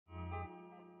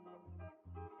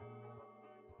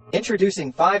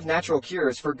Introducing 5 natural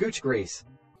cures for gooch grease.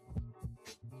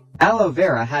 Aloe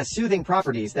vera has soothing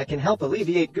properties that can help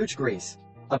alleviate gooch grease.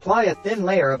 Apply a thin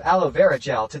layer of aloe vera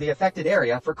gel to the affected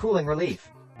area for cooling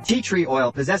relief. Tea tree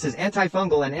oil possesses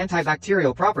antifungal and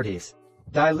antibacterial properties.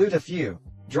 Dilute a few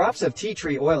drops of tea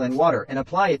tree oil in water and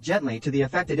apply it gently to the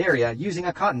affected area using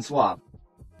a cotton swab.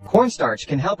 Cornstarch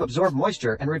can help absorb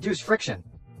moisture and reduce friction.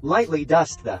 Lightly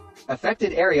dust the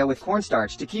affected area with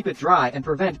cornstarch to keep it dry and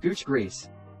prevent gooch grease.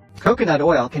 Coconut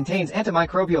oil contains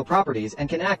antimicrobial properties and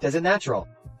can act as a natural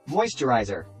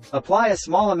moisturizer. Apply a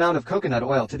small amount of coconut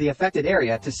oil to the affected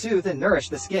area to soothe and nourish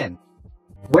the skin.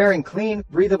 Wearing clean,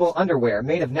 breathable underwear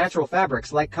made of natural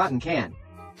fabrics like cotton can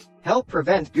help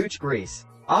prevent gooch grease.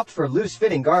 Opt for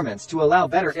loose-fitting garments to allow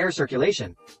better air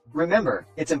circulation. Remember,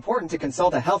 it's important to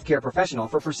consult a healthcare professional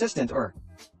for persistent or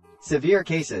severe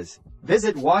cases.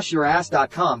 Visit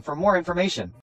washyouраss.com for more information.